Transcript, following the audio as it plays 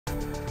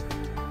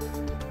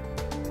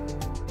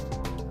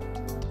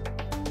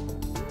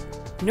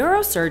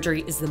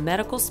Neurosurgery is the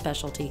medical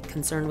specialty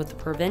concerned with the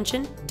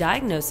prevention,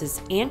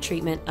 diagnosis, and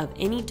treatment of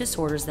any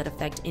disorders that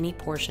affect any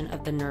portion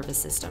of the nervous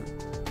system.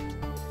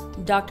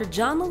 Dr.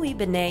 John Louis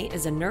Benae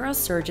is a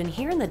neurosurgeon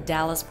here in the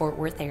Dallas-Fort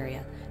Worth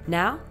area.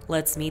 Now,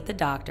 let's meet the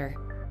doctor.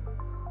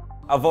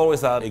 I've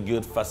always had a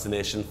good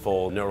fascination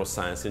for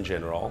neuroscience in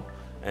general.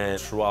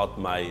 And throughout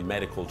my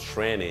medical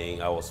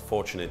training, I was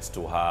fortunate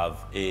to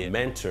have a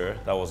mentor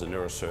that was a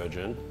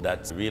neurosurgeon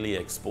that really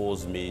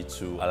exposed me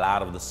to a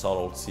lot of the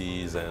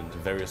subtleties and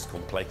various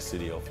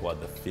complexity of what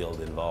the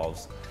field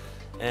involves.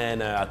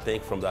 And I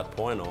think from that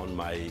point on,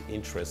 my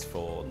interest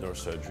for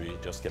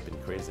neurosurgery just kept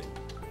increasing.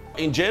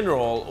 In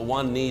general,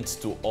 one needs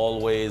to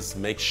always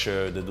make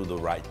sure they do the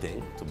right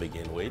thing to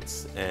begin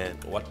with.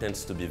 And what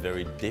tends to be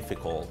very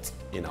difficult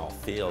in our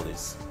field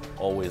is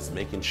always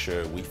making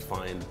sure we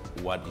find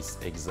what is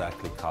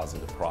exactly causing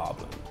the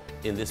problem.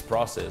 In this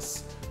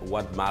process,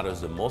 what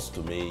matters the most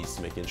to me is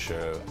making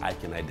sure I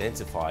can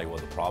identify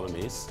what the problem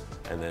is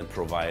and then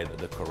provide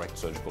the correct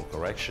surgical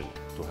correction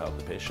to help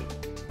the patient.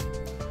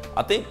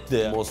 I think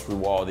the most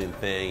rewarding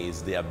thing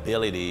is the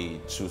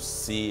ability to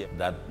see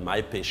that my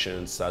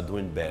patients are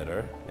doing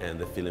better and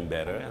they're feeling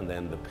better, and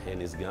then the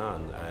pain is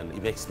gone, and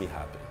it makes me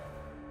happy.